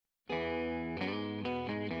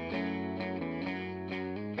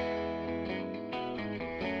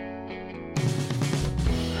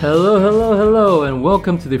Hello, hello, hello, and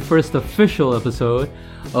welcome to the first official episode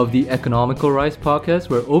of the Economical Rise podcast,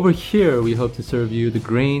 where over here we hope to serve you the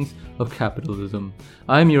grains of capitalism.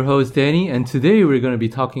 I'm your host, Danny, and today we're going to be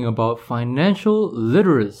talking about financial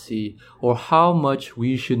literacy, or how much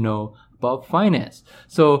we should know about finance.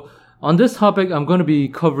 So, on this topic, I'm going to be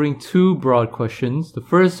covering two broad questions. The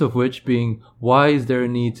first of which being, why is there a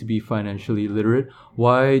need to be financially literate?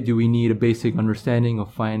 Why do we need a basic understanding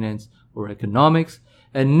of finance or economics?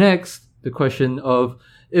 And next, the question of,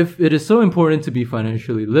 if it is so important to be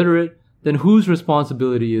financially literate, then whose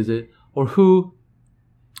responsibility is it? Or who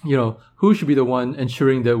should be the one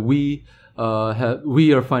ensuring that we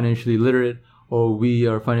are financially literate, or we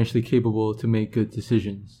are financially capable to make good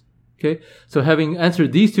decisions? Okay, so having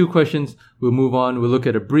answered these two questions, we'll move on. We'll look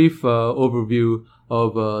at a brief overview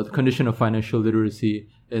of the condition of financial literacy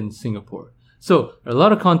in Singapore. So, a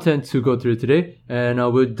lot of content to go through today, and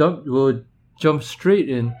we'll jump straight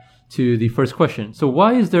into the first question. So,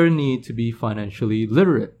 why is there a need to be financially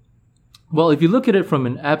literate? Well, if you look at it from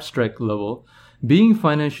an abstract level, being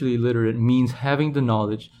financially literate means having the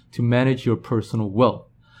knowledge to manage your personal wealth.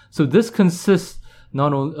 So, this consists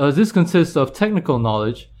of technical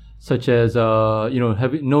knowledge, such as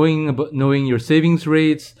knowing your savings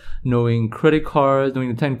rates, knowing credit cards, knowing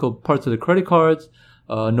the technical parts of the credit cards,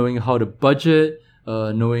 knowing how to budget,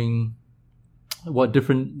 knowing what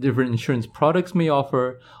different insurance products may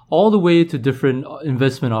offer, all the way to different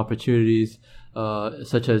investment opportunities,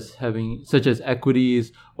 such as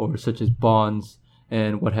equities or such as bonds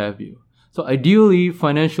and what have you. So ideally,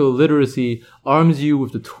 financial literacy arms you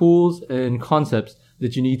with the tools and concepts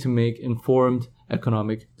that you need to make informed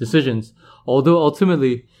economic decisions. Although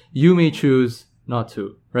ultimately, you may choose not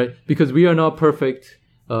to, right? Because we are not perfect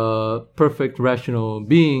rational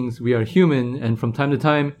beings. We are human, and from time to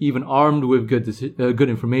time, even armed with good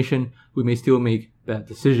information, we may still make bad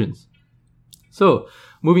decisions. So,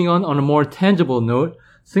 moving on a more tangible note,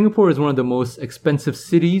 Singapore is one of the most expensive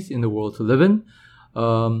cities in the world to live in.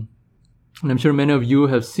 And I'm sure many of you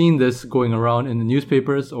have seen this going around in the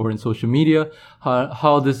newspapers or in social media,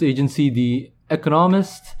 how this agency, the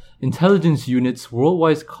Economist Intelligence Unit's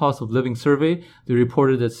Worldwide Cost of Living Survey, they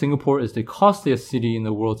reported that Singapore is the costliest city in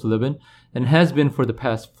the world to live in, and has been for the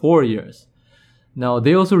past 4 years. Now,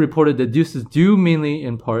 they also reported that this is due mainly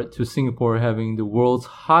in part to Singapore having the world's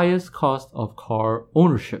highest cost of car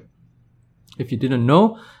ownership. If you didn't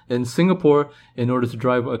know, in Singapore, in order to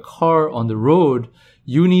drive a car on the road,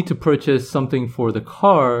 you need to purchase something for the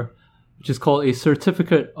car, which is called a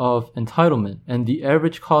Certificate of Entitlement. And the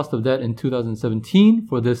average cost of that in 2017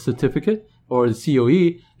 for this certificate, or the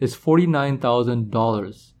COE, is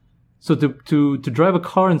 $49,000. So to drive a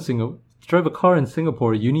car in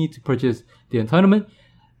Singapore, you need to purchase the entitlement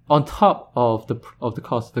on top of the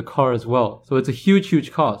cost of the car as well. So it's a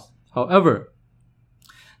huge cost. However,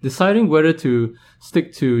 deciding whether to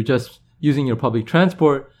stick to just using your public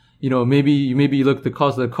transport, maybe you look at the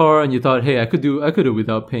cost of the car and you thought, hey, I could do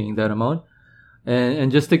without paying that amount,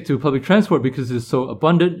 and just stick to public transport because it's so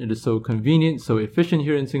abundant, it is so convenient, so efficient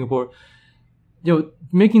here in Singapore.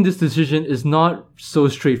 Making this decision is not so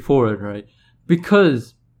straightforward, right?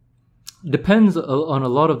 Because it depends on a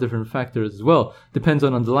lot of different factors as well. Depends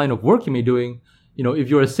on the line of work you may be doing. If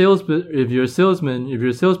you're a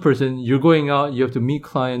salesperson, you're going out, you have to meet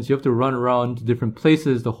clients, you have to run around to different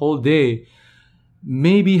places the whole day.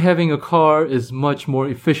 Maybe having a car is much more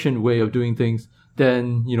efficient way of doing things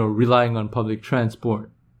than, relying on public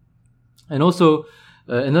transport. And also,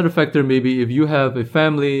 another factor, maybe if you have a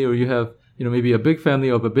family, or you have, maybe a big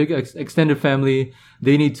family or a big extended family,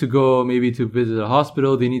 they need to go maybe to visit a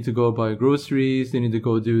hospital, they need to go buy groceries, they need to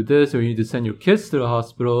go do this, or you need to send your kids to the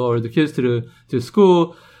hospital or the kids to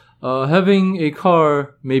school. Having a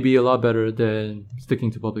car may be a lot better than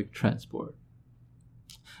sticking to public transport.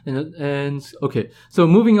 And okay, so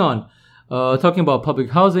moving on, talking about public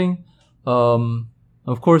housing,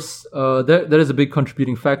 of course, that is a big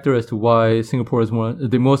contributing factor as to why Singapore is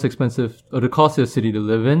the most expensive or the costliest city to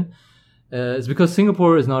live in. It's because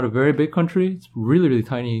Singapore is not a very big country. It's really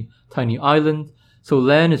tiny island. So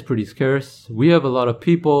land is pretty scarce. We have a lot of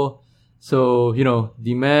people. So,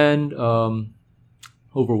 demand,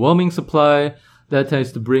 overwhelming supply, that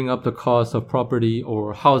tends to bring up the cost of property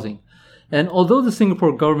or housing. And although the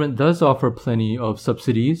Singapore government does offer plenty of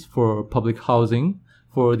subsidies for public housing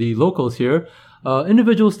for the locals here,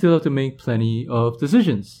 individuals still have to make plenty of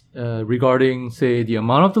decisions regarding, say, the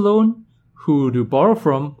amount of the loan, who to borrow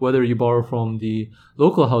from, whether you borrow from the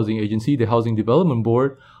local housing agency, the Housing Development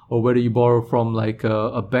Board, or whether you borrow from like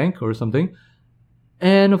a bank or something.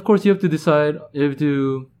 And of course, you have to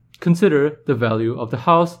consider the value of the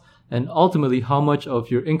house and ultimately how much of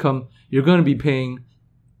your income you're going to be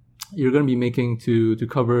making to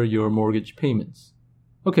cover your mortgage payments.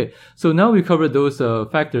 Okay, so now we covered those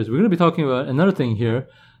factors. We're going to be talking about another thing here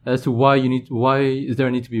as to why is there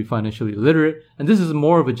a need to be financially literate, and this is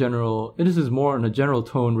more on a general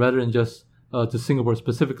tone rather than just to Singapore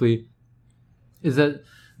specifically. Is that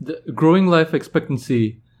the growing life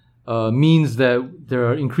expectancy means that there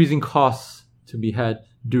are increasing costs to be had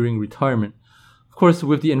during retirement. Of course,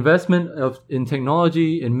 with the investment in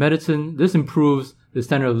technology, in medicine, this improves the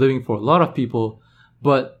standard of living for a lot of people,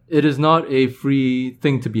 but it is not a free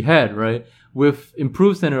thing to be had, right? With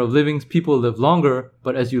improved standard of living, people live longer,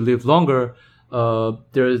 but as you live longer,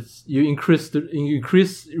 you increase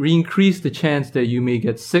the chance that you may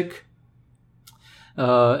get sick,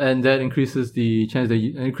 and that increases the chance that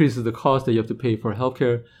increases the cost that you have to pay for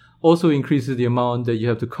healthcare. Also increases the amount that you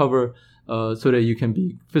have to cover, so that you can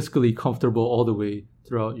be fiscally comfortable all the way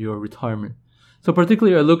throughout your retirement. So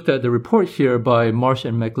particularly, I looked at the report here by Marsh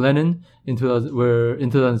and McLennan in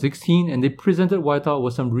 2016, and they presented what I thought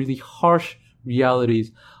was some really harsh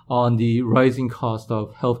realities on the rising cost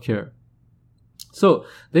of healthcare. So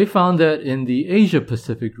they found that in the Asia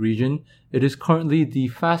Pacific region, it is currently the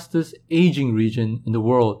fastest aging region in the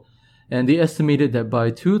world. And they estimated that by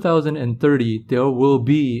 2030, there will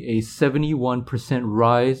be a 71%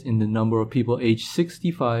 rise in the number of people aged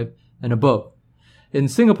 65 and above. In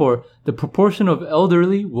Singapore, the proportion of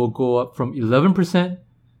elderly will go up from 11%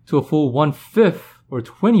 to a full 1/5 or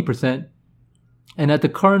 20%. And at the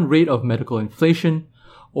current rate of medical inflation,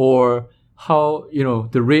 or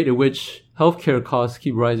the rate at which healthcare costs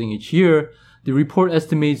keep rising each year, the report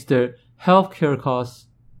estimates that healthcare costs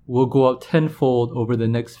will go up tenfold over the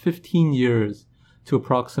next 15 years to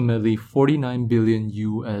approximately $49 billion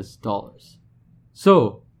US.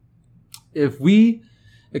 So, if we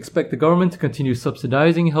expect the government to continue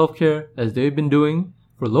subsidizing healthcare as they've been doing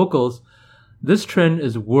for locals, this trend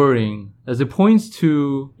is worrying, as it points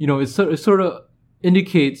to, it sort of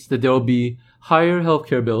indicates that there will be higher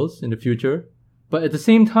healthcare bills in the future. But at the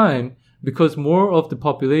same time, because more of the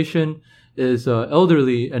population is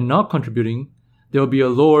elderly and not contributing, there will be a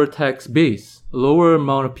lower tax base, a lower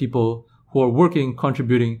amount of people who are working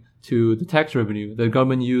contributing to the tax revenue that the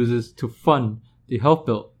government uses to fund the health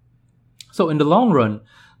bill. So in the long run,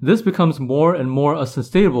 this becomes more and more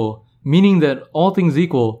unsustainable, meaning that all things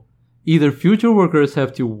equal, either future workers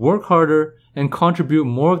have to work harder and contribute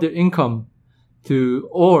more of their income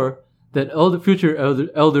or that future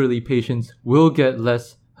elderly patients will get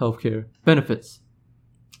less healthcare benefits.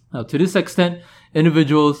 Now, to this extent,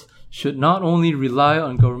 individuals should not only rely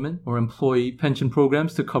on government or employee pension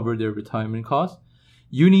programs to cover their retirement costs.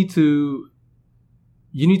 You need to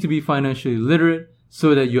be financially literate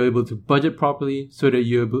so that you're able to budget properly, so that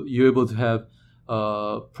you're able to have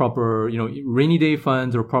proper, rainy day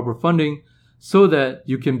funds or proper funding, so that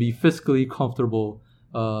you can be fiscally comfortable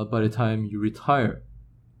by the time you retire.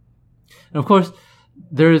 And of course,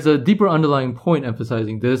 there is a deeper underlying point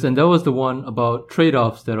emphasizing this, and that was the one about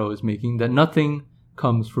trade-offs that I was making, that nothing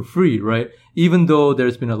comes for free, right? Even though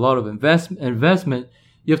there's been a lot of investment,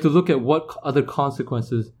 you have to look at what other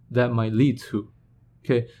consequences that might lead to.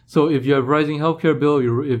 Okay, so if you have rising healthcare bill,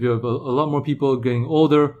 if you have a lot more people getting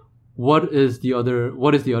older, what is the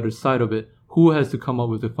other side of it? Who has to come up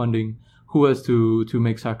with the funding? Who has to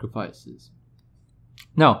make sacrifices?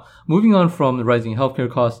 Now, moving on from the rising healthcare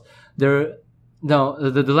costs, the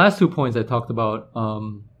last 2 points I talked about,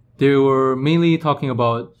 they were mainly talking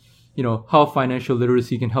about, how financial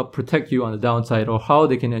literacy can help protect you on the downside, or how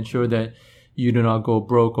they can ensure that you do not go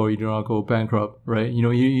broke or you do not go bankrupt, right?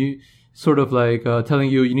 You sort of like telling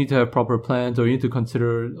you need to have proper plans, or you need to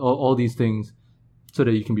consider all these things so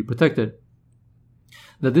that you can be protected.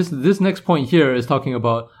 Now, this next point here is talking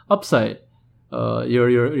about upside,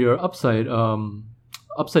 your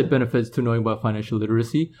upside benefits to knowing about financial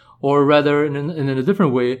literacy, or rather, in a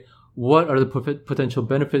different way, what are the potential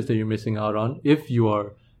benefits that you're missing out on if you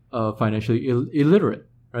are financially illiterate,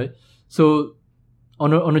 right? So,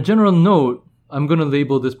 on a general note, I'm going to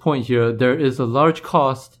label this point here: there is a large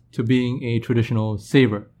cost to being a traditional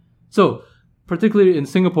saver. So, particularly in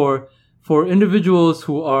Singapore, for individuals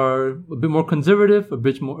who are a bit more conservative, a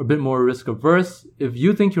bit more risk averse, if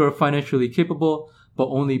you think you are financially capable but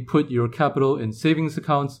only put your capital in savings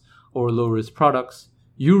accounts or low risk products,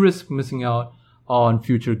 you risk missing out on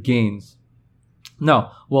future gains.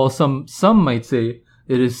 Now, while some might say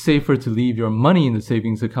it is safer to leave your money in the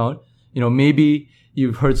savings account, maybe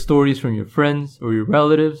you've heard stories from your friends or your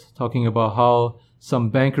relatives talking about how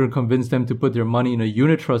some banker convinced them to put their money in a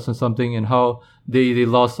unit trust or something, and how they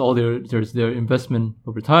lost all their investment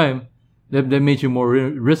over time. that made you more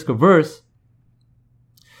risk averse.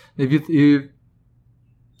 If you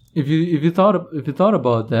thought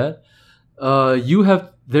about that,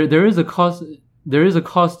 there is a cost. There is a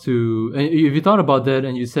cost to. If you thought about that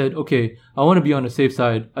and you said, okay, I want to be on the safe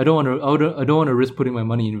side. I don't want to risk putting my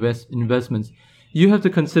money in investments. You have to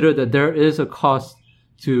consider that there is a cost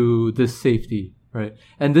to this safety, right?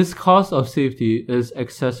 And this cost of safety is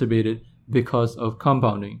exacerbated because of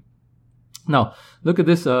compounding. Now, look at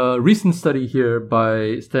this recent study here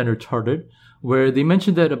by Standard Chartered, where they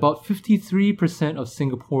mentioned that about 53% of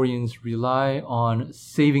Singaporeans rely on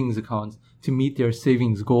savings accounts to meet their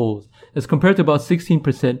savings goals, as compared to about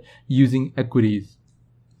 16% using equities.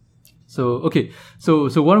 So, okay, so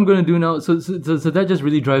what I'm going to do now, so that just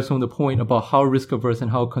really drives home the point about how risk averse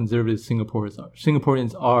and how conservative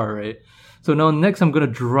Singaporeans are, right? So now next I'm going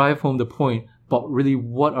to drive home the point about really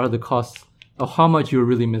what are the costs of how much you're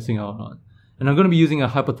really missing out on. And I'm going to be using a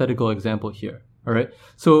hypothetical example here, all right?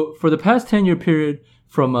 So for the past 10-year period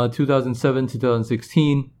from 2007 to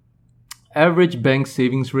 2016, average bank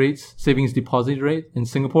savings deposit rate in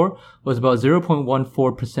Singapore was about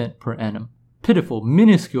 0.14% per annum. Pitiful,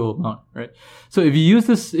 minuscule amount, right? So if you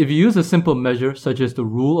use a simple measure such as the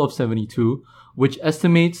rule of 72, which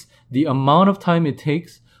estimates the amount of time it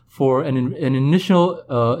takes for an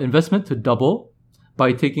initial investment to double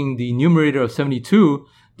by taking the numerator of 72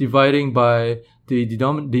 dividing by the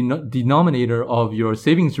denominator of your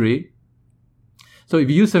savings rate. So if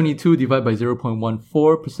you use 72 divided by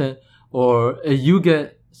 0.14%, or you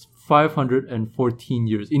get 514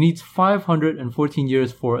 years. It needs 514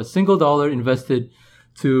 years for a single dollar invested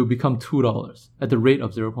to become $2 at the rate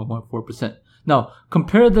of 0.14%. Now,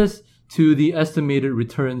 compare this to the estimated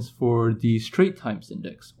returns for the Straits Times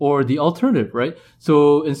Index, or the alternative, right?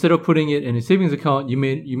 So instead of putting it in a savings account, you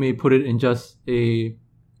may put it in just in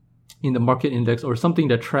the market index or something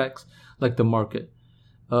that tracks like the market.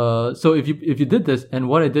 So if you did this, and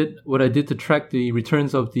what I did to track the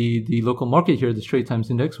returns of the local market here, the Straits Times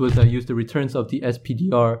Index, was I used the returns of the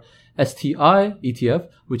SPDR STI ETF,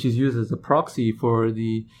 which is used as a proxy for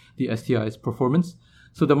the STI's performance.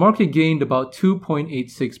 So the market gained about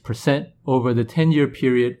 2.86% over the 10-year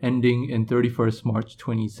period ending in 31st March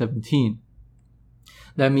 2017.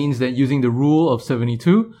 That means that using the rule of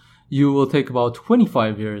 72, you will take about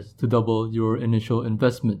 25 years to double your initial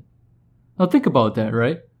investment. Now think about that,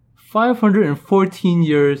 right? 514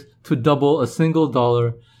 years to double a single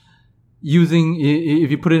dollar using,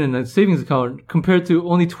 if you put it in a savings account, compared to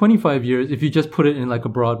only 25 years if you just put it in like a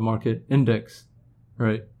broad market index,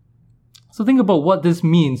 right? So think about what this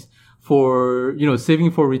means for,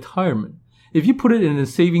 saving for retirement. If you put it in a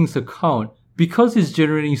savings account, because it's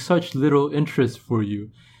generating such little interest for you,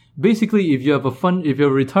 basically if you have a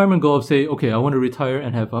retirement goal of, say, okay, I want to retire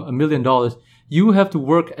and have $1 million, you have to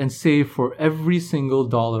work and save for every single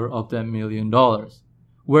dollar of that $1 million.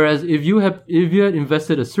 Whereas if you had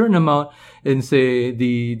invested a certain amount in, say,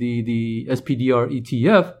 the SPDR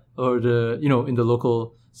ETF, or in the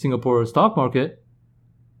local Singapore stock market,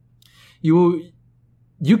 you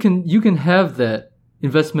can have that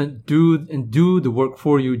investment do the work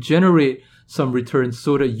for you, generate some returns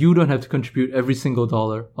so that you don't have to contribute every single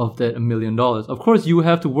dollar of that $1 million. Of course, you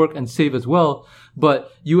have to work and save as well,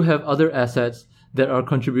 but you have other assets that are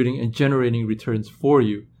contributing and generating returns for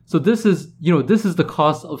you. So this is the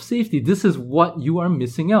cost of safety. This is what you are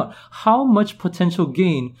missing out. How much potential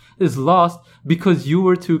gain is lost because you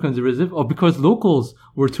were too conservative, or because locals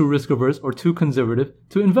were too risk averse or too conservative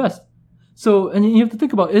to invest? So, and you have to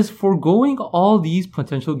think about, is foregoing all these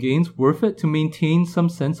potential gains worth it to maintain some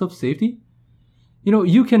sense of safety?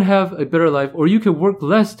 You can have a better life, or you can work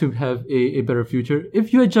less to have a better future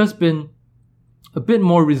if you had just been a bit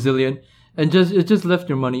more resilient and just left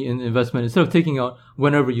your money in investment instead of taking out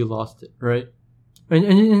whenever you lost it, right?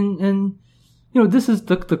 And this is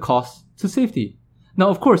the cost to safety. Now,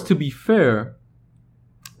 of course, to be fair,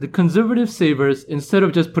 the conservative savers, instead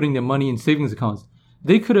of just putting their money in savings accounts,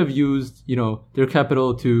 they could have used, their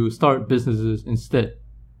capital to start businesses instead,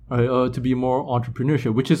 right? To be more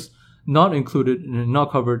entrepreneurship, which is not included and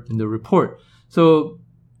not covered in the report. So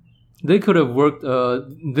they could have worked,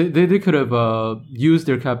 they could have used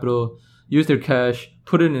their capital, used their cash,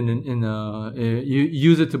 put it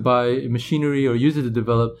use it to buy machinery, or use it to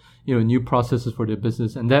develop, new processes for their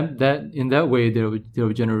business. And that in that way, they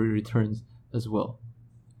would generate returns as well.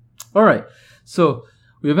 All right. So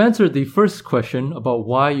we have answered the first question about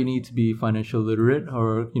why you need to be financially literate,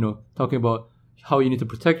 or, talking about how you need to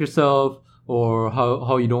protect yourself, or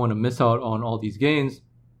how you don't want to miss out on all these gains.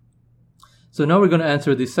 So now we're going to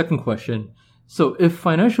answer the second question. So if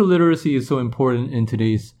financial literacy is so important in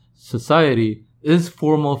today's society, is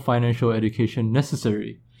formal financial education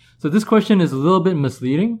necessary? So this question is a little bit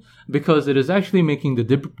misleading because it is actually making the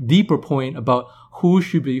deeper point about who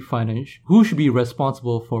should be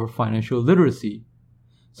responsible for financial literacy.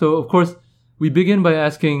 So of course, we begin by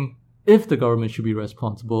asking if the government should be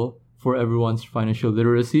responsible for everyone's financial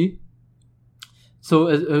literacy. So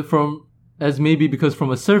because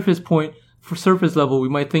from a surface level, we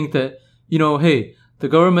might think that, hey, the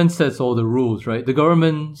government sets all the rules, right? The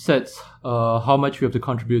government sets how much we have to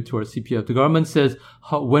contribute to our CPF. The government says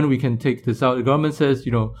when we can take this out. The government says,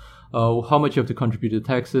 how much you have to contribute to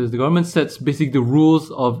taxes. The government sets basically the rules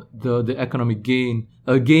of the economic game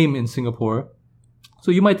in Singapore. So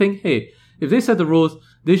you might think, hey, if they set the rules,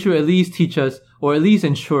 they should at least teach us, or at least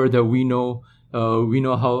ensure that we know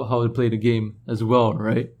how to play the game as well,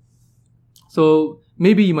 right? So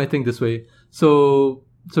maybe you might think this way. So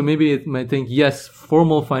maybe it might think, yes,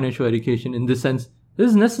 formal financial education in this sense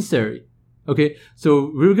is necessary. Okay,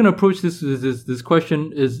 so we're going to approach this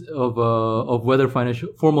question of whether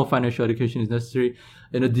formal financial education is necessary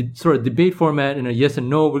in a sort of debate format, in a yes and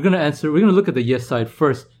no. We're going to look at the yes side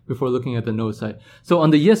first before looking at the no side. So on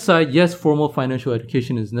the yes side, yes, formal financial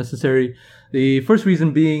education is necessary. The first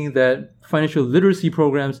reason being that financial literacy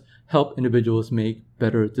programs help individuals make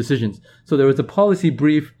better decisions. So there was a policy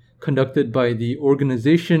brief conducted by the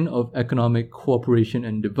Organization of Economic Cooperation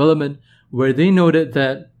and Development, where they noted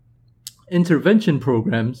that intervention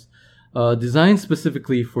programs designed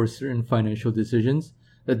specifically for certain financial decisions,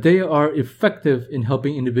 that they are effective in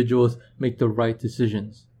helping individuals make the right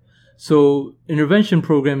decisions. So intervention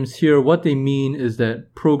programs here, what they mean is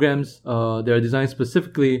that programs, they are designed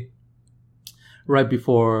specifically right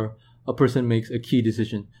before a person makes a key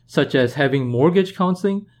decision, such as having mortgage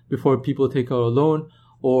counseling before people take out a loan,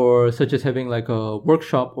 or such as having like a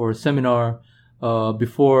workshop or a seminar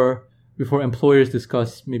before employers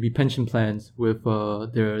discuss maybe pension plans with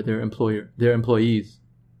their employees.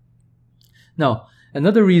 Now,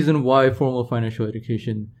 another reason why formal financial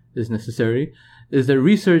education is necessary is that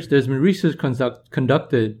there's been research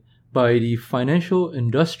conducted by the Financial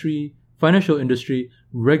Industry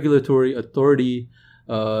Regulatory Authority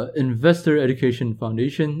Investor Education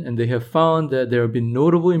Foundation, and they have found that there have been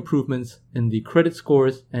notable improvements in the credit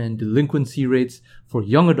scores and delinquency rates for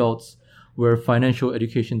young adults where financial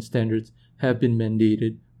education standards have been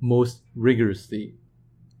mandated most rigorously.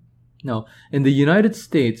 Now, in the United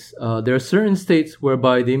States, there are certain states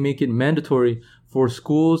whereby they make it mandatory for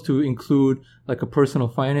schools to include like a personal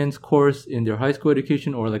finance course in their high school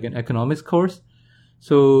education, or like an economics course.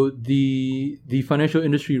 So the Financial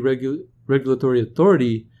Industry Regulatory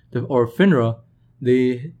Authority, or FINRA,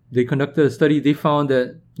 they conducted a study. They found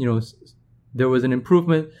that there was an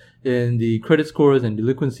improvement in the credit scores and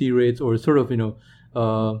delinquency rates, or sort of they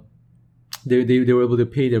were able to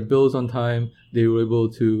pay their bills on time. They were able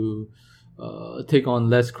to take on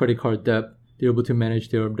less credit card debt. They were able to manage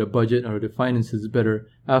their budget or their finances better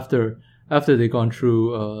after they've gone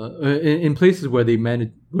through in places where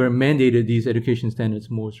where mandated these education standards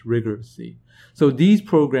most rigorously. So these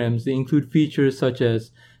programs, they include features such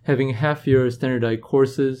as having half-year standardized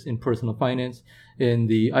courses in personal finance in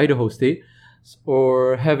the Idaho state,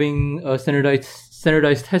 or having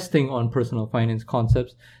standardized testing on personal finance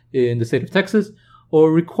concepts in the state of Texas,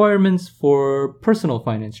 or requirements for personal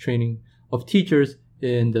finance training of teachers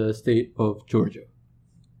in the state of Georgia.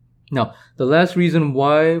 Now, the last reason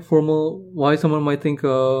why someone might think,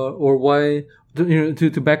 or why,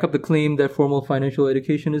 to back up the claim that formal financial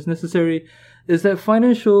education is necessary, is that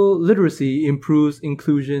financial literacy improves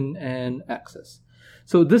inclusion and access.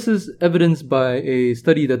 So this is evidenced by a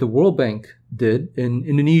study that the World Bank did in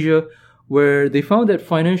Indonesia, where they found that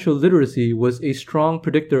financial literacy was a strong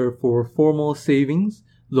predictor for formal savings,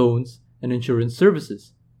 loans, and insurance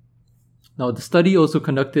services. Now, the study also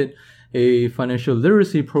conducted a financial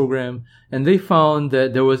literacy program, and they found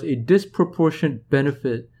that there was a disproportionate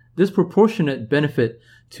benefit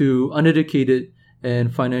to uneducated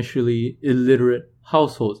and financially illiterate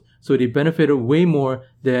households. So they benefited way more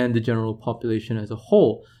than the general population as a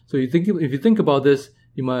whole. So if you think about this,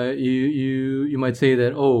 you might say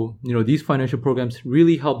that, these financial programs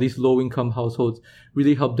really help these low-income households,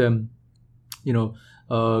 really help them,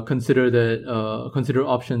 consider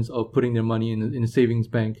options of putting their money in a savings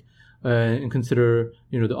bank, and consider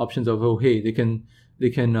the options of they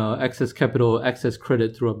can access capital, access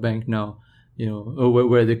credit through a bank now,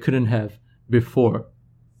 where they couldn't have before.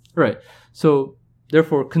 Right. So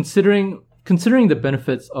therefore, considering the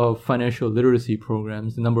benefits of financial literacy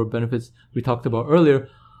programs, the number of benefits we talked about earlier,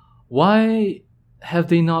 why have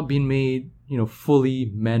they not been made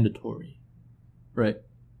fully mandatory? Right.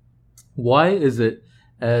 Why is it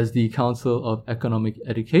as the Council of Economic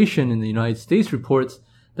Education in the United States reports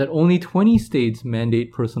that only 20 states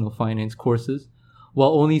mandate personal finance courses,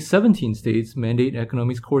 while only 17 states mandate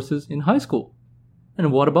economics courses in high school.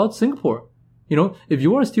 And what about Singapore? If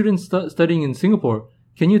you are a student studying in Singapore,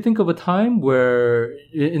 can you think of a time where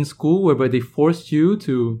in school whereby they forced you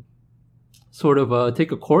to sort of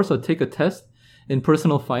take a course or take a test in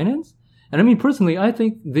personal finance? And I mean, personally, I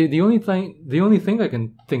think the only thing I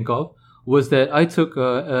can think of was that I took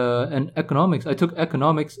I took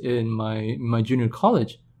economics in my junior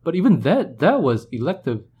college, but even that was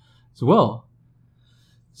elective as well.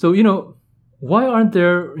 So why aren't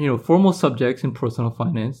there formal subjects in personal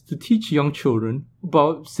finance to teach young children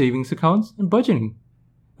about savings accounts and budgeting?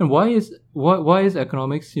 And why is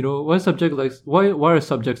economics why are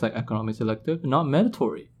subjects like economics elective and not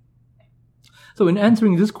mandatory? So in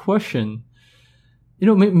answering this question,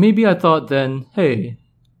 maybe I thought then, hey,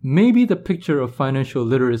 maybe the picture of financial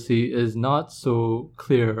literacy is not so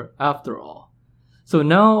clear after all. So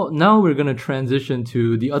now we're going to transition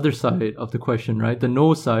to the other side of the question, right? The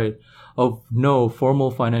no side of no, formal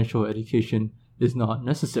financial education is not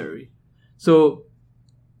necessary. So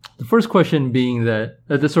the first question being that,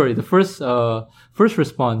 the first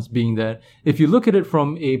response being that if you look at it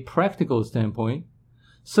from a practical standpoint,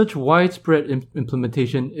 such widespread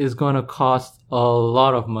implementation is going to cost a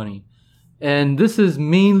lot of money. And this is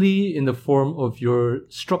mainly in the form of your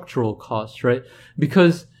structural costs, right?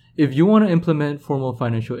 Because if you want to implement formal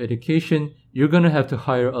financial education, you're going to have to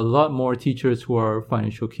hire a lot more teachers who are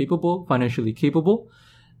financially capable,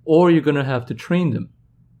 or you're going to have to train them.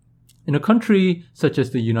 In a country such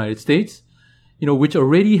as the United States, which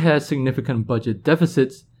already has significant budget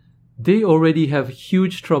deficits, they already have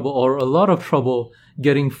huge trouble or a lot of trouble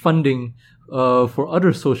getting funding for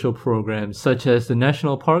other social programs such as the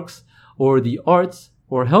national parks or the arts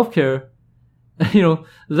or healthcare,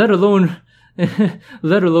 let alone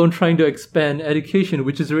trying to expand education,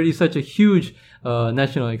 which is already such a huge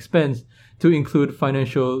national expense, to include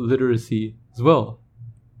financial literacy as well.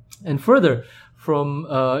 And further,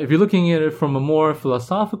 if you're looking at it from a more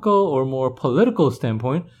philosophical or more political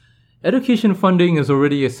standpoint, education funding is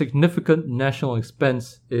already a significant national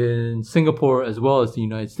expense in Singapore as well as the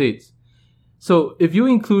United States. So if you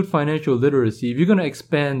include financial literacy, if you're going to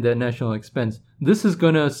expand that national expense, this is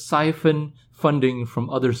going to siphon funding from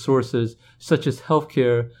other sources such as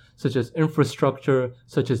healthcare, such as infrastructure,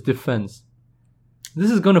 such as defense.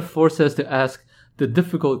 This is going to force us to ask the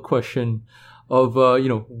difficult question of,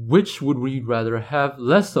 which would we rather have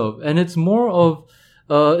less of? And it's more of,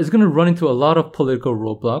 it's going to run into a lot of political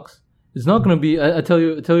roadblocks. It's not going to be, I tell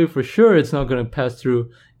you for sure, it's not going to pass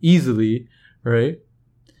through easily, right?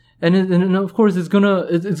 And of course, it's gonna,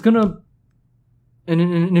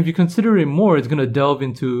 and if you consider it more, it's gonna delve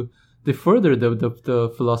into the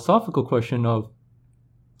philosophical question of,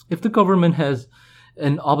 if the government has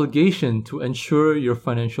an obligation to ensure your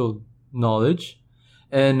financial knowledge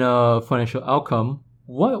and financial outcome,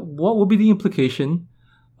 what would be the implication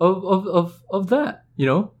of that?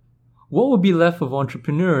 What would be left of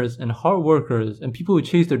entrepreneurs and hard workers and people who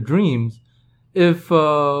chase their dreams if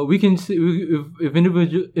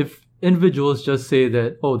individuals just say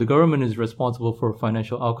that, oh, the government is responsible for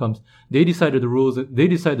financial outcomes, they decide the rules of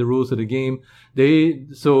the game,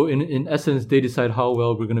 so in essence they decide how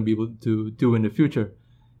well we're going to be able to do in the future.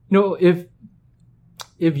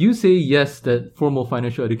 If you say yes that formal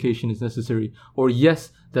financial education is necessary, or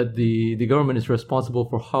yes that the government is responsible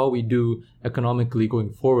for how we do economically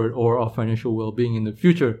going forward or our financial well-being in the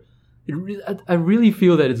future, I really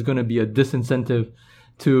feel that it's going to be a disincentive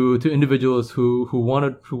to individuals who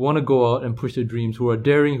want to go out and push their dreams, who are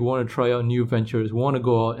daring, who want to try out new ventures, who want to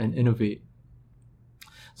go out and innovate.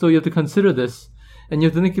 So you have to consider this, and you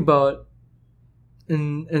have to think about,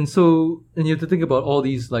 and you have to think about all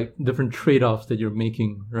these like different trade-offs that you're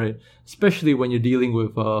making, right? Especially when you're dealing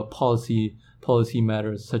with policy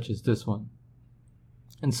matters such as this one.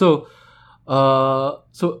 And so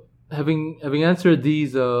having answered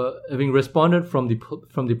these, having responded from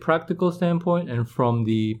the practical standpoint and from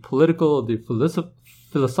the political, the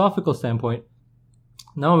philosophical standpoint,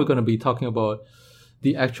 now we're going to be talking about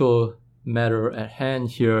the actual matter at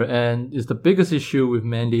hand here, and is the biggest issue with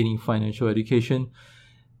mandating financial education,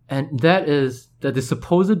 and that is that the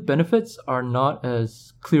supposed benefits are not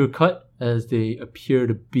as clear-cut as they appear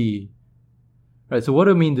to be. Right. So what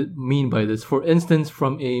do I mean by this? For instance,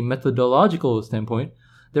 from a methodological standpoint,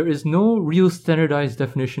 there is no real standardized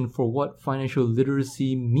definition for what financial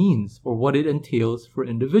literacy means or what it entails for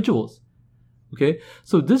individuals. Okay,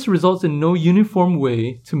 so this results in no uniform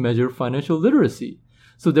way to measure financial literacy.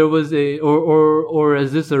 So there was or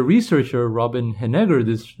as this researcher, Robin Henegger,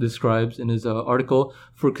 describes in his article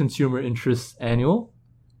for Consumer Interests Annual.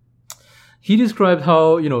 He described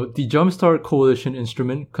how, the Jumpstart Coalition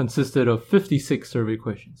instrument consisted of 56 survey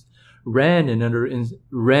questions. Rand,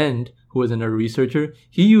 who was another researcher,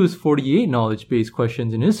 he used 48 knowledge-based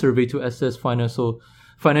questions in his survey to assess financial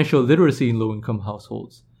literacy in low-income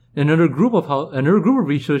households. Another group of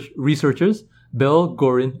researchers, Bell,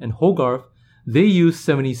 Gorin, and Hogarth, they used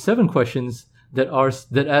 77 questions that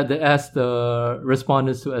asked the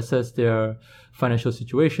respondents to assess their financial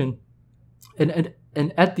situation. And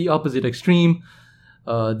at the opposite extreme,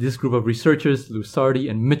 this group of researchers, Lusardi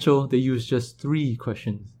and Mitchell, they used just 3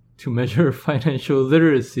 questions to measure financial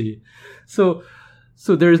literacy. So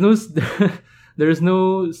there is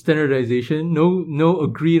no standardization, no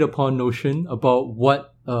agreed upon notion about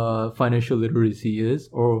what financial literacy is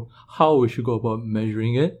or how we should go about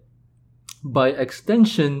measuring it. By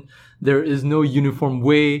extension, there is no uniform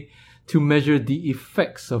way to measure the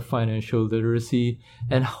effects of financial literacy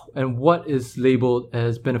and what is labeled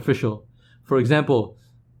as beneficial. For example,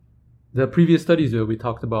 the previous studies that we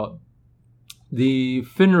talked about, the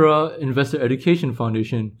FINRA Investor Education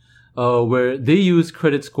Foundation, where they use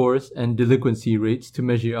credit scores and delinquency rates to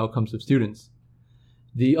measure outcomes of students.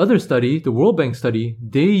 The other study, the World Bank study,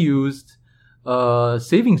 they used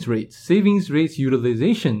savings rates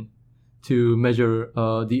utilization to measure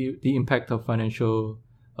the impact of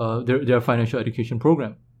their financial education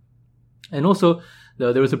program. And also,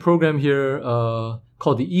 there was a program here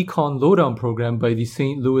called the Econ Lowdown Program by the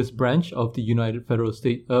St. Louis branch of the United Federal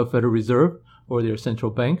Reserve, or their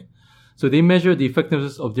central bank. So they measured the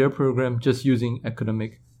effectiveness of their program just using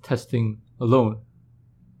academic testing alone.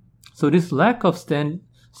 So this lack of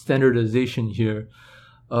standardization here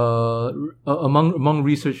among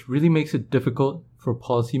research really makes it difficult for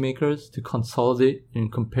policymakers to consolidate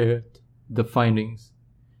and compare the findings.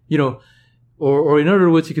 Or in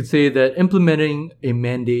other words, you could say that implementing a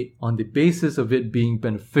mandate on the basis of it being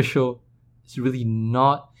beneficial is really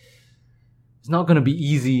it's not going to be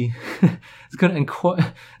easy. It's going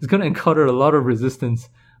to encounter a lot of resistance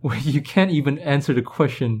when you can't even answer the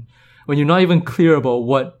question, when you're not even clear about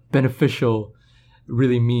what beneficial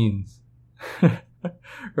really means.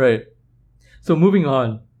 Right. So moving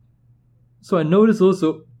on. So I noticed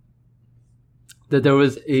also that there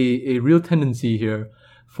was a real tendency here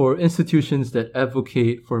for institutions that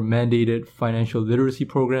advocate for mandated financial literacy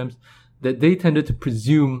programs, that they tended to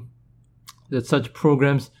presume that such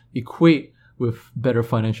programs equate with better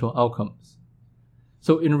financial outcomes.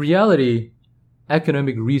 So in reality,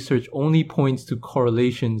 academic research only points to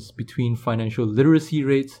correlations between financial literacy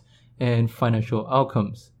rates and financial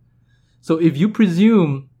outcomes. So if you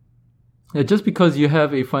presume that just because you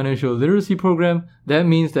have a financial literacy program, that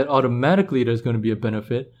means that automatically there's going to be a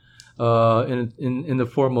benefit in the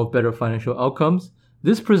form of better financial outcomes,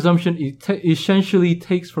 this presumption essentially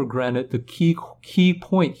takes for granted the key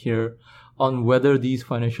point here on whether these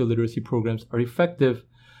financial literacy programs are effective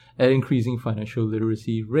at increasing financial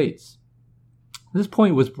literacy rates. This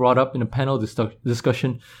point was brought up in a panel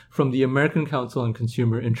discussion from the American Council on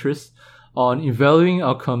Consumer Interests on evaluating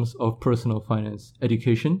outcomes of personal finance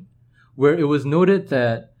education, where it was noted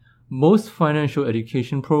that most financial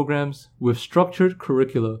education programs with structured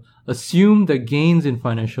curricula assume that gains in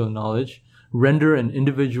financial knowledge render an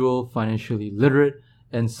individual financially literate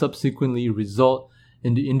and subsequently result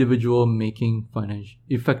in the individual making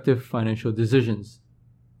effective financial decisions.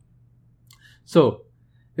 So,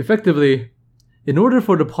 effectively, in order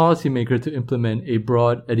for the policymaker to implement a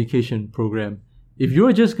broad education program, if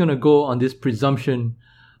you're just going to go on this presumption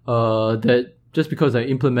that just because I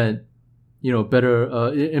implement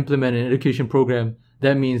an education program,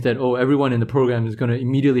 that means that everyone in the program is going to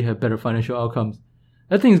immediately have better financial outcomes,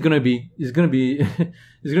 that thing is going to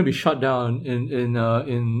be shut down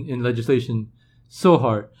in legislation so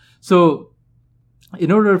hard. So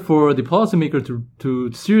in order for the policymaker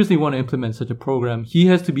to seriously want to implement such a program, he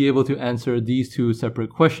has to be able to answer these two separate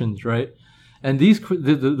questions, right? And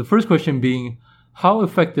the first question being, how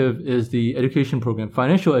effective is the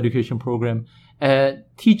financial education program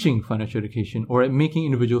at teaching financial education or at making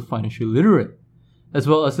individuals financially literate? As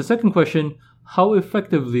well as the second question, how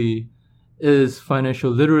effectively is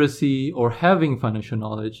financial literacy or having financial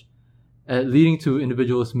knowledge at leading to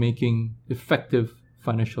individuals making effective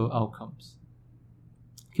financial outcomes?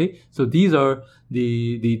 Okay, so these are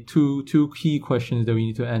the two key questions that we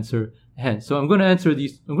need to answer. Hence, so I'm going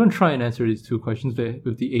to try and answer these two questions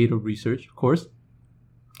with the aid of research, of course.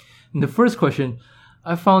 In the first question,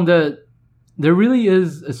 I found that there really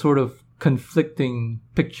is a sort of conflicting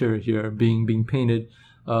picture here being painted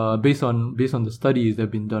based on the studies that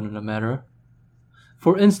have been done in the matter.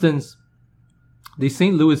 For instance, the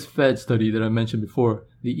St. Louis Fed study that I mentioned before,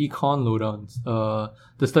 the econ lowdowns,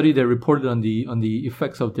 the study that reported on the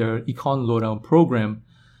effects of their econ lowdown program,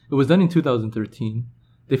 it was done in 2013.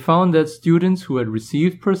 They found that students who had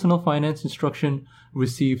received personal finance instruction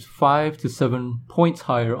received 5 to 7 points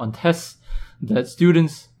higher on tests than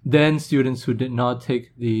students who did not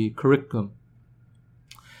take the curriculum.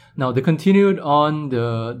 Now, they continued on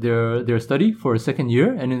their study for a second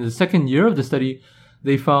year, and in the second year of the study,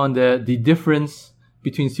 they found that the difference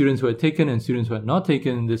between students who had taken and students who had not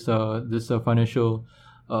taken this financial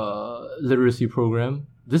literacy program,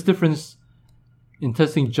 this difference in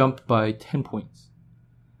testing jumped by 10 points.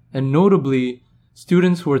 And notably,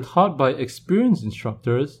 students who were taught by experienced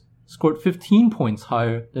instructors scored 15 points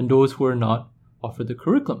higher than those who were not offered the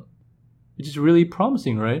curriculum, which is really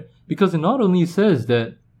promising, right? Because it not only says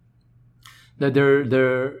that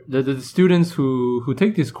the students who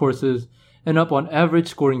take these courses end up on average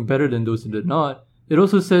scoring better than those who did not. It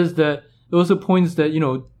also says that, it also points that,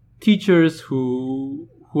 teachers who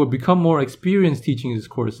have become more experienced teaching these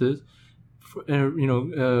courses,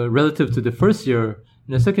 relative to the first year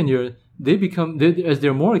and the second year, as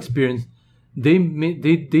they're more experienced,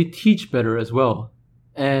 they teach better as well.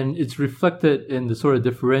 And it's reflected in the sort of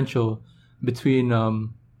differential between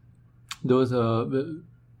those in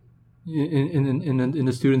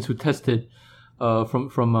the students who tested from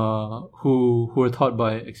who were taught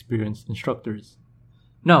by experienced instructors.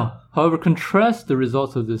 Now, however, contrast the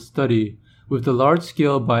results of this study with the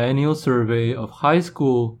large-scale biennial survey of high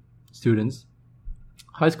school seniors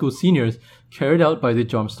carried out by the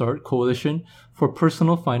Jumpstart Coalition for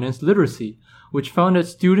Personal Finance Literacy, which found that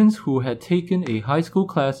students who had taken a high school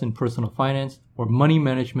class in personal finance or money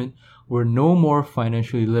management were no more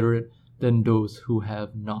financially literate than those who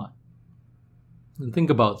have not. And think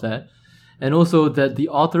about that. And also that the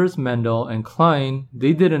authors, Mandel and Klein,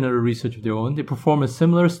 they did another research of their own. They performed a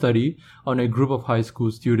similar study on a group of high school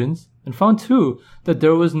students and found too that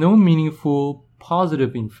there was no meaningful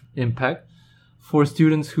positive impact for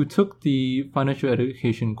students who took the financial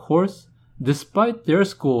education course, despite their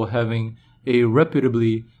school having a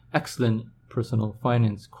reputably excellent personal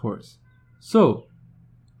finance course. So,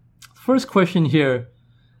 first question here,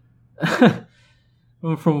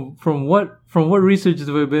 from what research is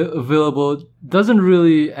available, doesn't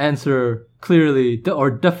really answer clearly or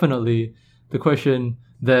definitely the question,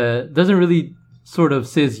 that doesn't really sort of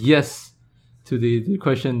says yes to the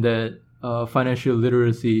question that financial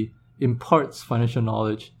literacy imparts financial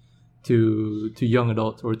knowledge to young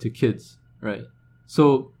adults or to kids, right?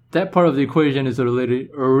 So that part of the equation is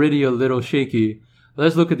already a little shaky.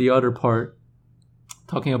 Let's look at the other part,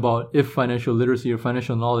 talking about if financial literacy or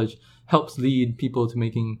financial knowledge helps lead people to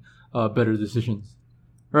making better decisions.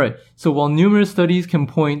 All right, so while numerous studies can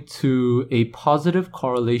point to a positive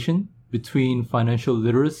correlation between financial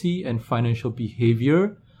literacy and financial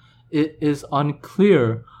behavior, it is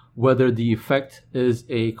unclear whether the effect is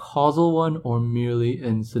a causal one or merely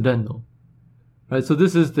incidental. Right, so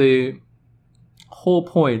this is the whole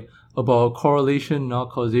point about correlation, not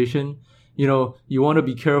causation. You want to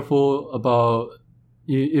be careful about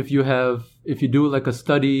if you do like a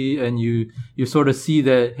study and you sort of see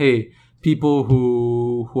that, hey, people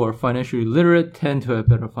who are financially literate tend to have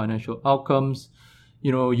better financial outcomes.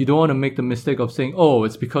 You don't want to make the mistake of saying, oh,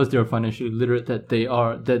 it's because they're financially literate that they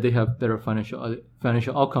have better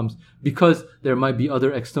financial outcomes, because there might be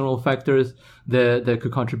other external factors that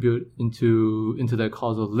could contribute into that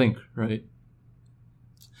causal link, right?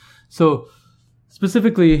 So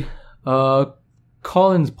specifically,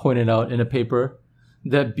 Collins pointed out in a paper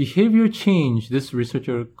that behavior change, this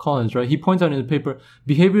researcher Collins, right, he points out in the paper,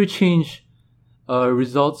 behavior change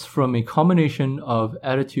results from a combination of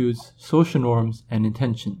attitudes, social norms, and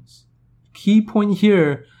intentions. Key point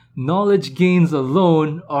here, knowledge gains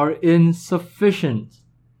alone are insufficient.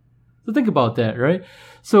 So think about that, right?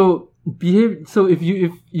 So if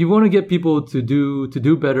you want to get people to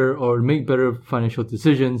do better or make better financial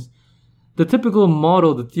decisions, the typical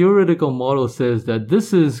model, the theoretical model says that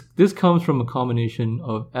this comes from a combination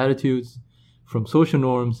of attitudes, from social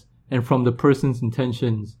norms, and from the person's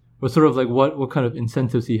intentions, or sort of like what kind of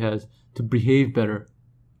incentives he has to behave better.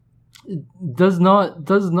 It does not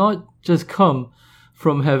just come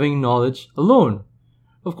from having knowledge alone.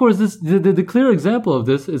 Of course, the clear example of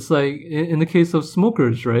this is like in the case of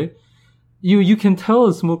smokers, right? You can tell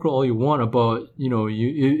a smoker all you want about,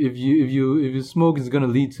 if you smoke, it's going to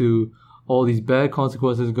lead to all these bad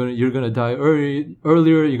consequences. You're gonna die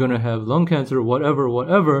earlier. You're gonna have lung cancer,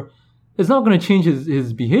 whatever. It's not gonna change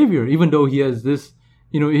his behavior, even though he has this,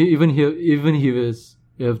 even he is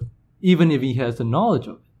even if he has the knowledge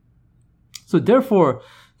of it. So therefore,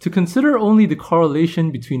 to consider only the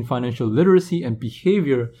correlation between financial literacy and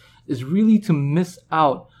behavior is really to miss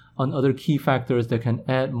out on other key factors that can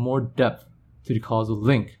add more depth to the causal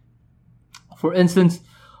link. For instance,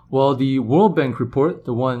 while the World Bank report,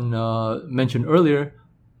 the one mentioned earlier,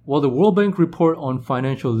 while the World Bank report on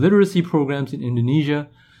financial literacy programs in Indonesia,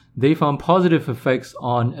 they found positive effects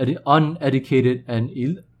on uneducated and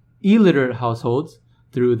illiterate households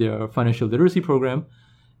through their financial literacy program.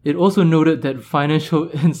 It also noted that financial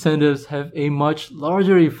incentives have a much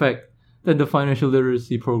larger effect than the financial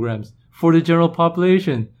literacy programs for the general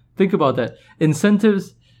population. Think about that.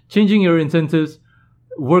 Changing your incentives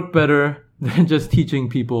work better than just teaching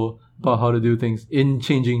people about how to do things in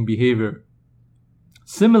changing behavior.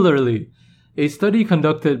 Similarly, a study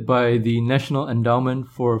conducted by the National Endowment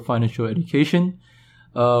for Financial Education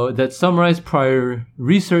that summarized prior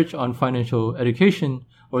research on financial education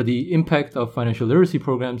or the impact of financial literacy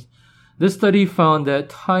programs, this study found that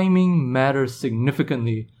timing matters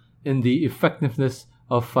significantly in the effectiveness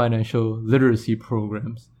of financial literacy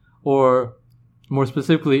programs, or more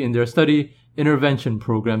specifically in their study, intervention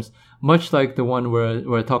programs, much like the one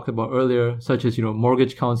where I talked about earlier, such as,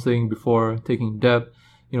 mortgage counseling before taking debt,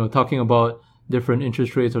 talking about different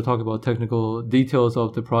interest rates or talking about technical details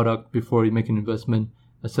of the product before you make an investment,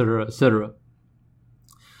 etc., etc.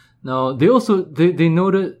 Now, they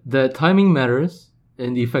noted that timing matters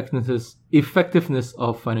in the effectiveness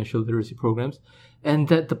of financial literacy programs, and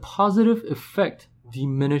that the positive effect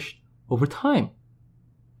diminished over time.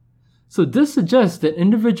 So this suggests that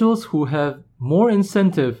individuals who have more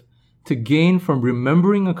incentive to gain from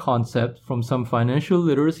remembering a concept from some financial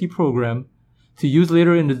literacy program to use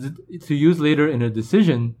later in a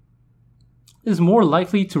decision is more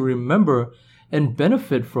likely to remember and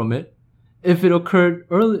benefit from it if it occurred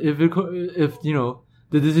early, if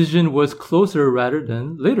the decision was closer rather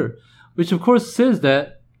than later, which of course says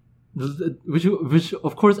that, which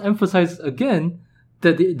of course emphasizes again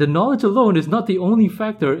that the knowledge alone is not the only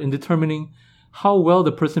factor in determining how well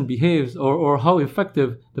the person behaves or how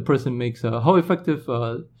effective the person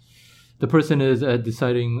the person is at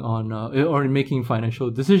deciding on or in making financial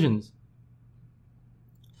decisions.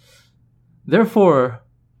 Therefore,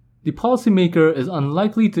 the policymaker is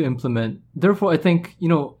unlikely to implement. Therefore, I think,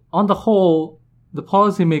 on the whole, the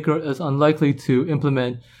policymaker is unlikely to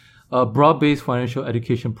implement a broad-based financial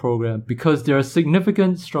education program because there are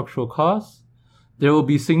significant structural costs. There will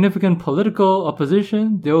be significant political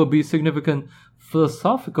opposition. There will be significant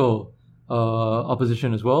philosophical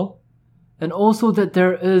opposition as well. And also that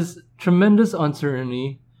there is tremendous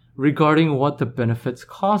uncertainty regarding what the benefits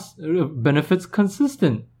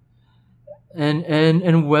consistent.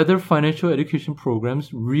 And whether financial education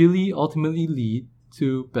programs really ultimately lead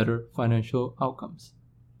to better financial outcomes.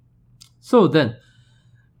 So the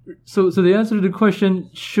answer to the question,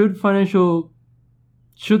 should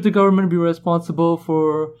the government be responsible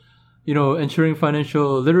for, ensuring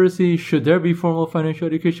financial literacy? Should there be formal financial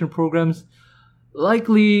education programs?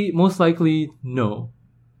 Most likely, no.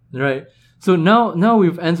 Right? So now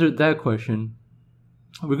we've answered that question.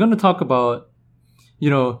 We're going to talk about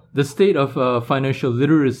the state of financial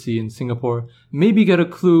literacy in Singapore, maybe get a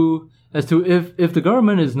clue as to if the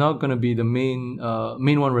government is not going to be the main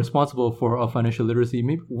one responsible for financial literacy,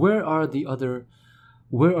 maybe where are the other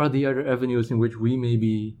avenues in which we may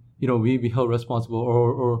be held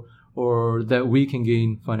responsible or that we can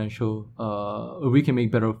gain we can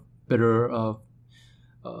make better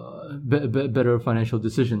financial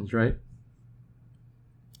decisions, right?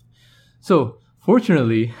 So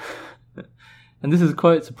fortunately, and this is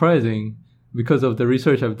quite surprising because of the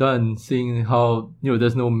research I've done, seeing how,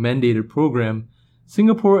 there's no mandated program,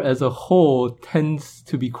 Singapore as a whole tends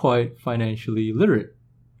to be quite financially literate.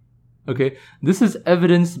 Okay, this is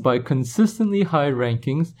evidenced by consistently high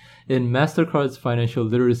rankings in MasterCard's Financial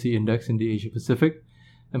Literacy Index in the Asia Pacific.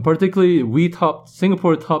 And particularly,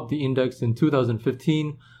 Singapore topped the index in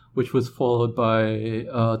 2015, which was followed by,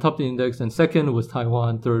 topped the index, and second was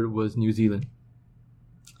Taiwan, third was New Zealand.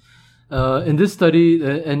 In this study,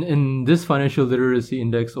 and in this financial literacy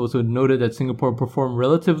index also noted that Singapore performed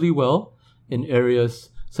relatively well in areas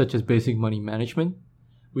such as basic money management.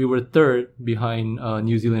 We were third behind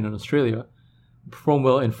New Zealand and Australia. Performed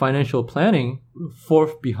well in financial planning,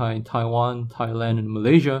 fourth behind Taiwan, Thailand, and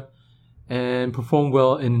Malaysia. And performed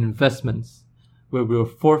well in investments, where we were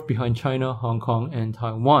fourth behind China, Hong Kong, and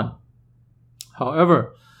Taiwan.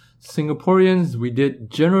 However, Singaporeans, we did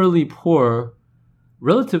generally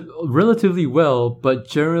relatively well, but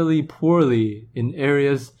generally poorly in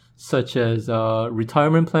areas such as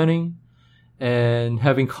retirement planning and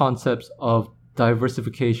having concepts of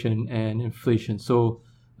diversification, and inflation. So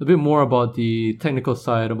a bit more about the technical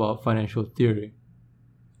side about financial theory.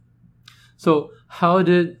 So how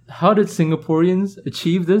did Singaporeans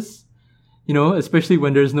achieve this? Especially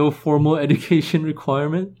when there's no formal education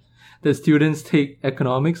requirement that students take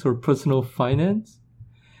economics or personal finance.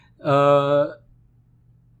 And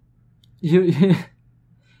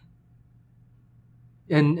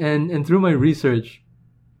through my research,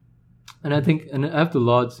 and I have to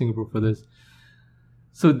laud Singapore for this.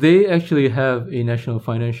 So they actually have a national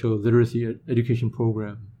financial literacy education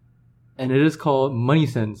program, and it is called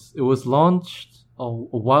MoneySense. It was launched a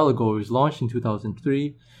while ago. It was launched in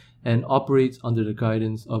 2003 and operates under the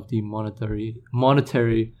guidance of the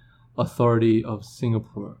Monetary Authority of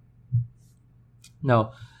Singapore.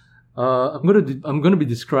 Now, I'm going to be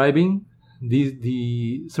describing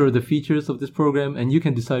the sort of the features of this program, and you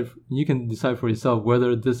can decide for yourself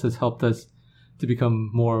whether this has helped us to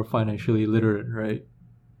become more financially literate, right?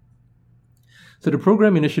 So the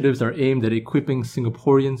program initiatives are aimed at equipping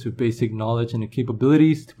Singaporeans with basic knowledge and the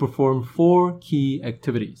capabilities to perform 4 key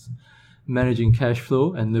activities: managing cash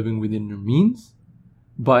flow and living within their means,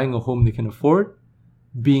 buying a home they can afford,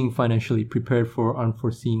 being financially prepared for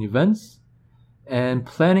unforeseen events, and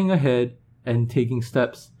planning ahead and taking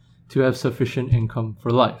steps to have sufficient income for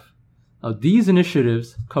life. Now, these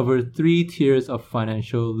initiatives cover 3 tiers of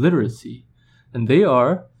financial literacy, and they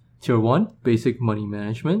are Tier 1, basic money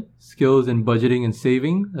management, skills in budgeting and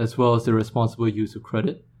saving, as well as the responsible use of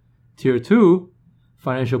credit. Tier 2,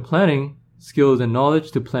 financial planning, skills and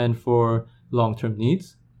knowledge to plan for long-term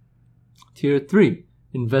needs. Tier 3,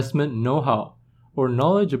 investment know-how, or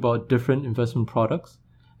knowledge about different investment products,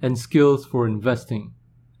 and skills for investing.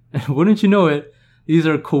 And wouldn't you know it, these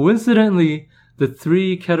are coincidentally the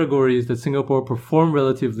 3 categories that Singapore performed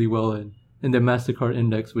relatively well in the MasterCard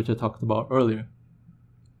Index, which I talked about earlier.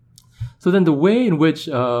 So then the way in which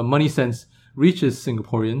MoneySense reaches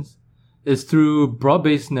Singaporeans is through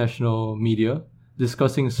broad-based national media,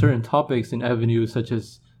 discussing certain topics in avenues such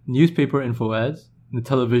as newspaper info ads, in the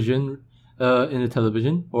television,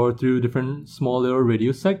 or through different small little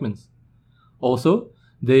radio segments. Also,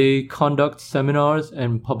 they conduct seminars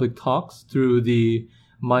and public talks through the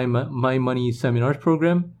My Money Seminars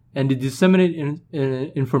program, and they disseminate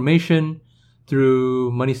information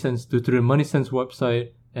through MoneySense, through the MoneySense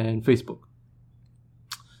website and Facebook.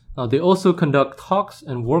 Now, they also conduct talks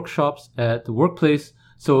and workshops at the workplace,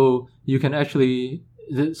 so you can actually,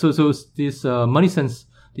 this MoneySense,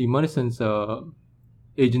 the MoneySense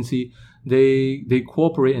agency, they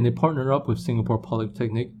cooperate and they partner up with Singapore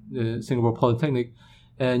Polytechnic,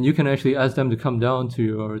 and you can actually ask them to come down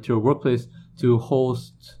to your workplace to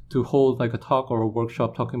hold like a talk or a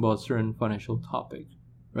workshop talking about a certain financial topic,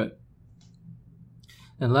 right?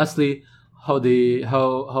 And lastly, how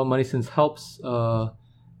MoneySense helps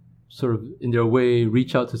sort of in their way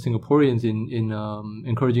reach out to Singaporeans in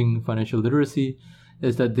encouraging financial literacy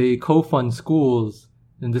is that they co-fund schools,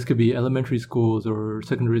 and this could be elementary schools or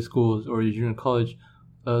secondary schools or junior college,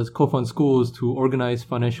 co-fund schools to organize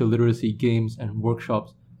financial literacy games and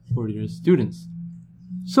workshops for their students.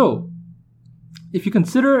 So, if you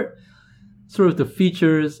consider sort of the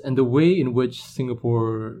features and the way in which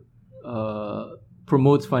Singapore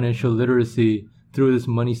promotes financial literacy through this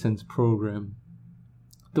MoneySense program,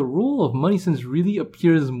 the role of MoneySense really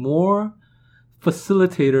appears more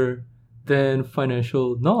facilitator than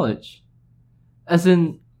financial knowledge. As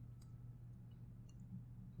in,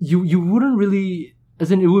 you wouldn't really,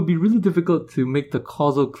 as in, it would be really difficult to make the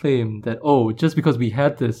causal claim that, just because we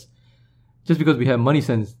have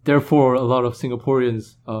MoneySense, therefore a lot of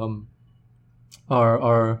Singaporeans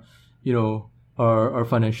are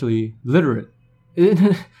financially literate.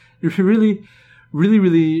 It's really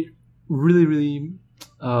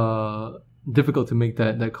difficult to make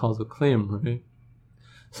that causal claim, right?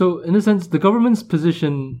 So in a sense, the government's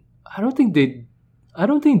position, I don't think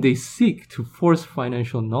they seek to force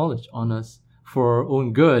financial knowledge on us for our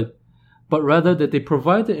own good, but rather that they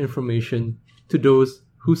provide the information to those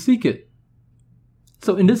who seek it.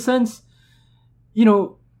 So in this sense,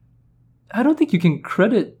 I don't think you can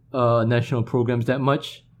credit national programs that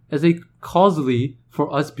much as a causally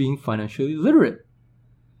for us being financially literate.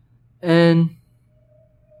 And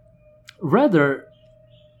rather,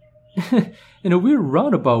 in a weird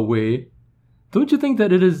roundabout way, don't you think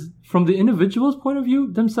that it is from the individual's point of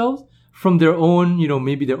view themselves, from their own,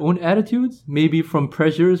 maybe their own attitudes, maybe from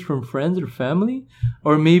pressures from friends or family,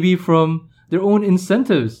 or maybe from their own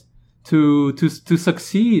incentives to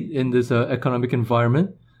succeed in this economic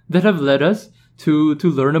environment that have led us to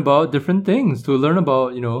learn about different things, to learn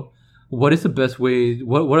about, what is the best way,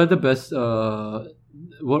 what are the best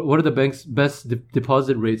what are the bank's best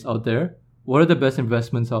deposit rates out there? What are the best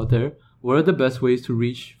investments out there? What are the best ways to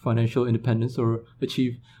reach financial independence or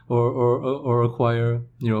achieve or acquire,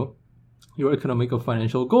 your economic or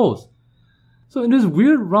financial goals? So in this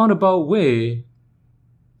weird roundabout way,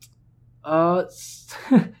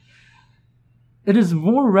 it is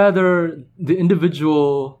more rather the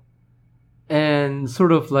individual and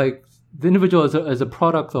sort of like the individual as a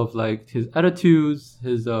product of like his attitudes,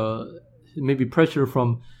 his maybe pressure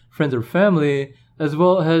from friends or family, as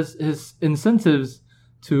well as his incentives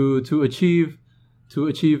to achieve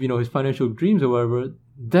his financial dreams or whatever,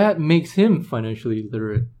 that makes him financially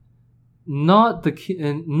literate. Not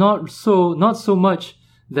so much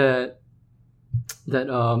that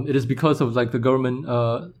it is because of like the government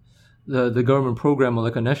the government program or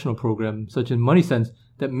like a national program such as MoneySense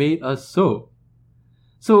that made us so.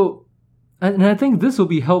 So, and I think this will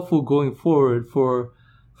be helpful going forward for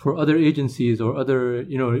other agencies or other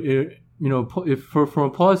if from a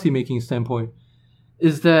policy making standpoint,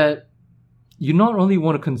 is that you not only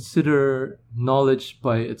want to consider knowledge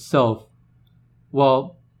by itself,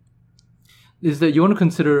 is that you want to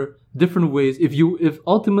consider different ways. If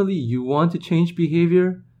ultimately you want to change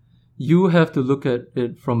behavior, you have to look at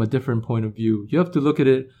it from a different point of view. You have to look at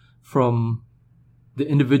it from the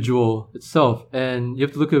individual itself, and you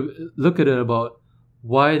have to look at it about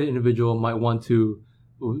why the individual might want to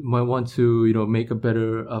make a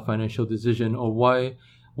better financial decision, or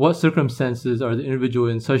what circumstances are the individual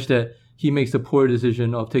in such that he makes a poor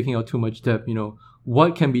decision of taking out too much debt.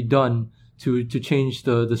 What can be done to change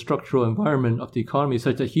the structural environment of the economy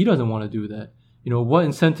such that he doesn't want to do that. What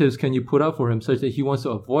incentives can you put out for him such that he wants to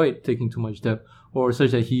avoid taking too much debt, or such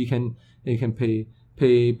that he can pay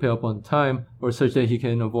up on time, or such that he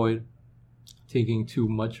can avoid taking too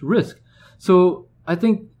much risk. So I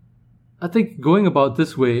think going about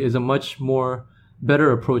this way is a much more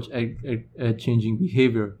better approach at changing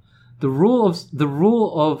behavior. The role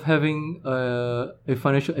of having a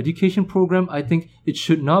financial education program, I think it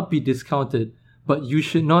should not be discounted, but you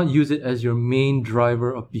should not use it as your main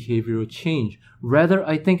driver of behavioral change. Rather,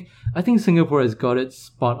 I think Singapore has got it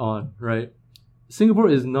spot on, right? Singapore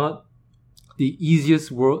is not the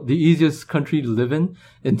easiest country to live in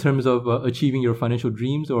terms of achieving your financial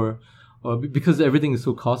dreams, or because everything is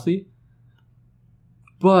so costly.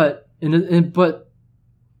 But how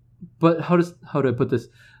do I put this?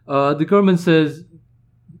 The government says,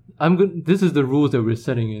 this is the rules that we're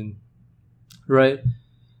setting in, right?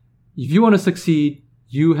 If you want to succeed,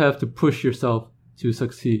 you have to push yourself to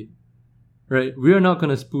succeed, right? We are not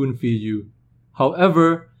going to spoon feed you.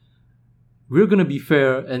 However, we're going to be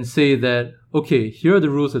fair and say that, okay, here are the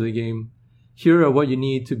rules of the game. Here are what you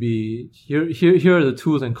need to be. Here are the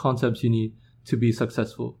tools and concepts you need to be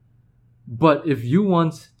successful. But if you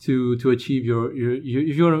want to achieve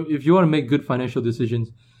if you want to make good financial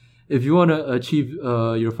decisions, if you want to achieve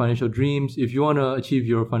your financial dreams, if you want to achieve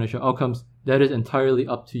your financial outcomes, that is entirely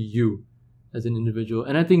up to you as an individual.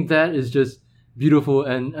 And I think that is just beautiful,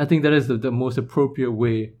 and I think that is the most appropriate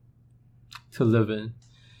way to live in.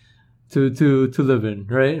 To live in,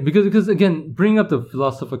 right? Because again, bring up the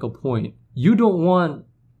philosophical point. You don't want,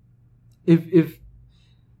 if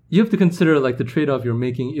you have to consider like the trade-off you're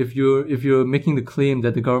making if you're making the claim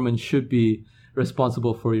that the government should be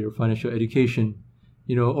responsible for your financial education,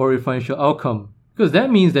 or your financial outcome. Because that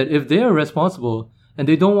means that if they are responsible and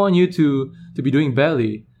they don't want you to be doing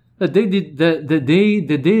badly, that they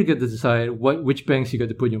get to decide which banks you get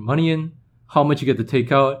to put your money in, how much you get to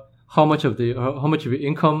take out, how much of your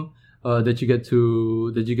income that you get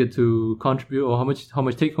to contribute, or how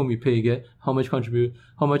much take home you pay you get, how much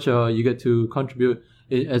you get to contribute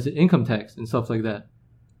as an income tax and stuff like that.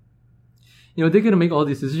 They're going to make all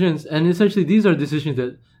these decisions, and essentially these are decisions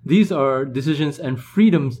and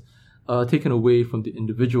freedoms taken away from the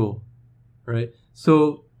individual, right?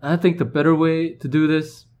 So I think the better way to do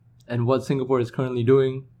this, and what Singapore is currently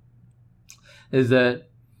doing, is that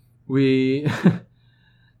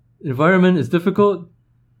environment is difficult,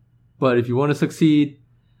 but if you want to succeed,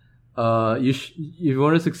 if you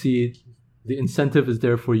want to succeed, the incentive is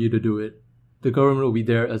there for you to do it. The government will be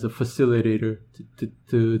there as a facilitator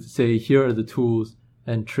to say, here are the tools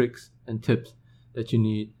and tricks and tips that you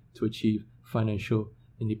need to achieve financial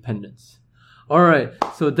independence. All right,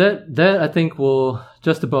 so that I think will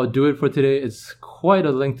just about do it for today. It's quite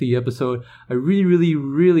a lengthy episode. I really, really,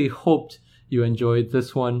 really hoped you enjoyed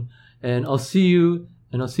this one, and I'll see you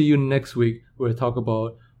next week, where I talk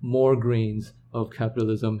about more grains of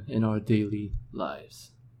capitalism in our daily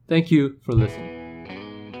lives. Thank you for listening.